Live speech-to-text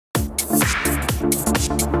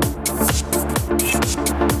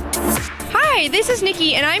Hi, this is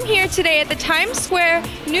Nikki, and I'm here today at the Times Square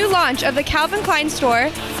new launch of the Calvin Klein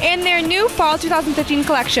store and their new Fall 2015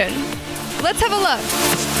 collection. Let's have a look.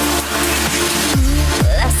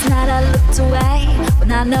 Last night I looked away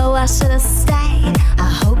when I know I should have stayed.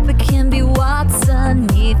 I hope it can be what's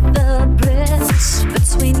underneath the bridge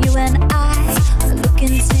between you and I look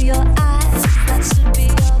into your eyes. That should be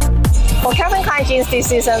all. For Calvin Klein jeans this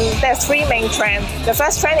season, there's three main trends. The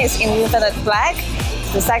first trend is infinite black.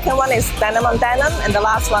 The second one is denim on denim, and the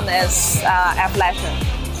last one is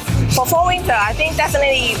athleisure. For fall winter, I think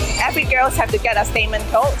definitely every girl have to get a statement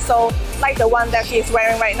coat. So like the one that she's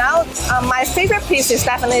wearing right now, my favorite piece is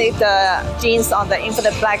definitely the jeans on the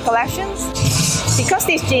infinite black collections. Because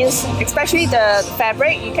these jeans, especially the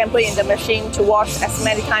fabric, you can put in the machine to wash as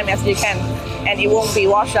many times as you can, and it won't be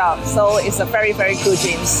washed out. So it's a very, very cool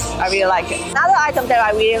jeans. I really like it. Another item that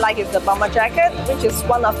I really like is the bomber jacket, which is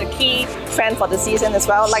one of the key trends for the season as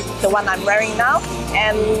well, like the one I'm wearing now.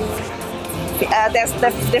 And there's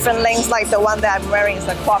different lengths, like the one that I'm wearing is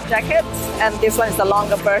a crop jacket, and this one is the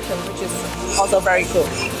longer version, which is also very cool.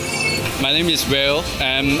 My name is Will,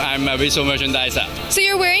 and I'm a visual merchandiser. So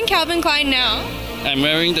you're wearing Calvin Klein now? I'm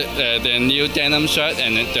wearing the new denim shirt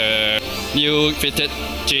and the new fitted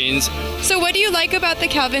jeans. So what do you like about the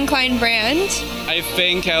Calvin Klein brand? I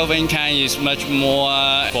think Calvin Klein is much more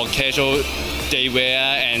for casual day wear,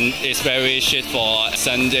 and it's very chic for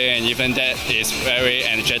Sunday, and even that is very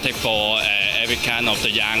energetic for every kind of the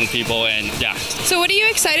young people, and yeah. So what are you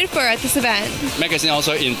excited for at this event? Magazine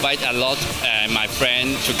also invite a lot my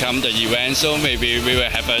friend to come to the event, so maybe we will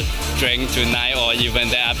have a drink tonight, or even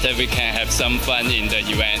thereafter we can have some fun in the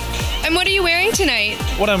event. And what are you wearing tonight?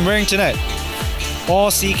 What I'm wearing tonight, all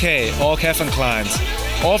CK, all Calvin Kleins,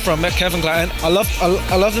 all from Calvin Klein. I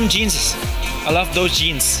love them jeans. I love those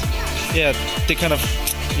jeans. Yeah, they kind of,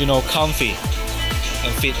 comfy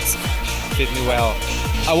and fit me well.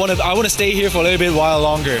 I want to stay here for a little bit while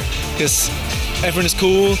longer because everyone is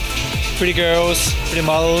cool, pretty girls, pretty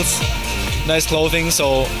models, nice clothing.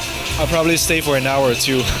 So I'll probably stay for an hour or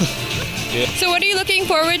two. Yeah. So what are you looking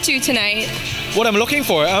forward to tonight? What I'm looking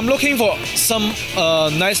for some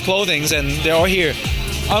nice clothing, and they're all here.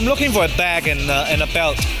 I'm looking for a bag and a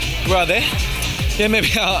belt. Where are they? Yeah, maybe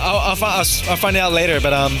I'll find out later,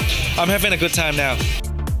 but I'm having a good time now.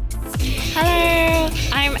 Hello,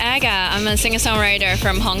 I'm Aga. I'm a singer-songwriter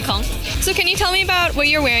from Hong Kong. So can you tell me about what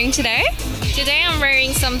you're wearing today? Today I'm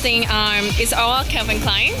wearing something, it's all Calvin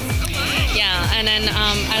Klein. Yeah, and then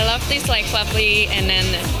I love this like fluffy and then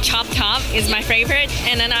chop top is my favorite.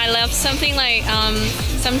 And then I love something like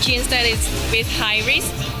some jeans that is with high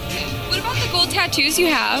wrist. What about the gold tattoos you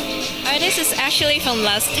have? This is actually from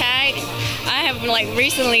Last Tag. I have like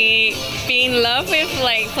recently been in love with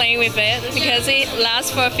like playing with it because it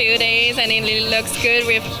lasts for a few days and it looks good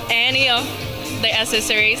with any of the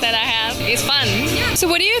accessories that I have. It's fun. So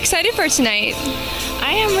what are you excited for tonight?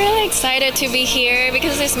 I am really excited to be here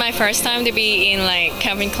because it's my first time to be in like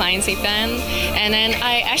Calvin Klein's event, and then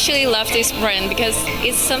I actually love this brand because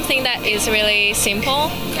it's something that is really simple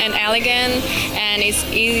and elegant, and it's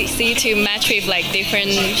easy to match with like different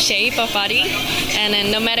shape of body, and then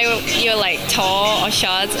no matter you're like tall or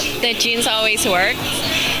short, the jeans always work,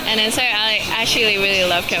 and then so I actually really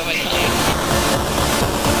love Calvin Klein.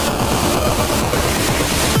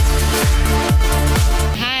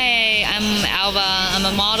 I'm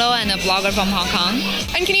a model and a blogger from Hong Kong.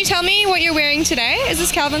 And can you tell me what you're wearing today? Is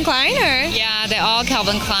this Calvin Klein or? Yeah, they're all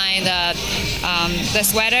Calvin Klein. The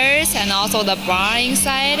sweaters and also the bra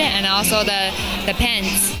inside and also the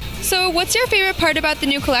pants. So what's your favorite part about the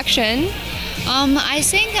new collection? I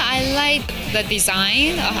think I like the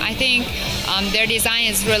design. I think their design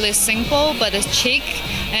is really simple but it's chic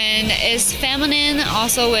and it's feminine,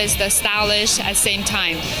 also is the stylish at the same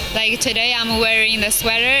time. Like today I'm wearing the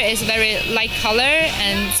sweater, it's very light color,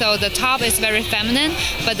 and so the top is very feminine,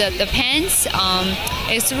 but the pants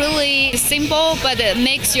is really simple, but it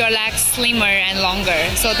makes your legs slimmer and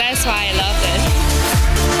longer. So that's why I love it.